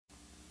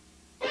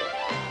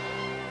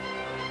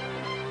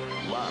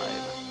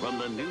Live from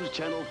the News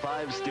Channel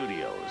 5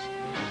 studios.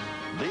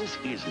 This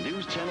is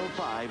News Channel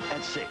 5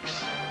 at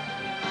 6.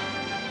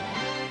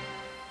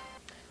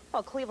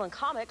 Well, Cleveland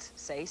comics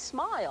say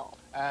smile.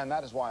 And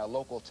that is why a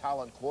local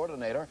talent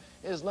coordinator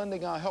is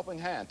lending a helping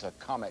hand to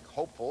comic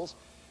hopefuls.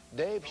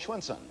 Dave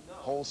Schwensen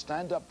holds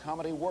stand-up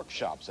comedy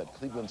workshops at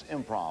Cleveland's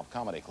Improv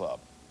Comedy Club.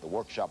 The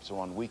workshops are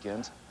on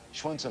weekends.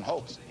 Schwensen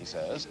hopes, he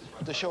says,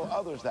 to show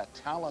others that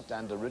talent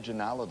and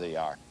originality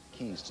are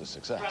keys to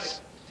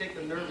success. Take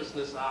the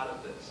nervousness out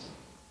of this.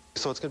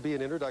 So it's going to be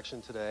an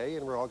introduction today,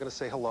 and we're all going to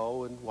say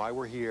hello and why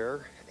we're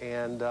here,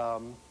 and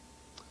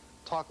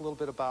talk a little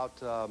bit about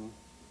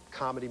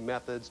comedy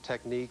methods,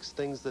 techniques,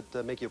 things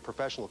that make you a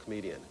professional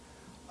comedian.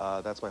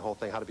 That's my whole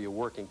thing, how to be a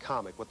working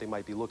comic, what they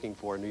might be looking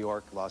for in New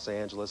York, Los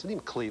Angeles, and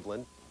even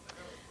Cleveland.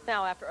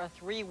 Now, after a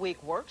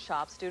 3-week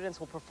workshop, students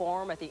will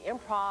perform at the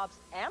Improv's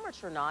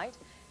Amateur Night,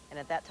 and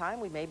at that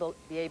time, we may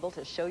be able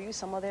to show you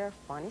some of their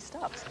funny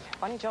stuff,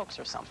 funny jokes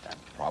or something.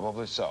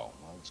 Probably so.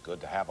 Well, it's good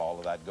to have all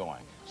of that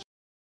going.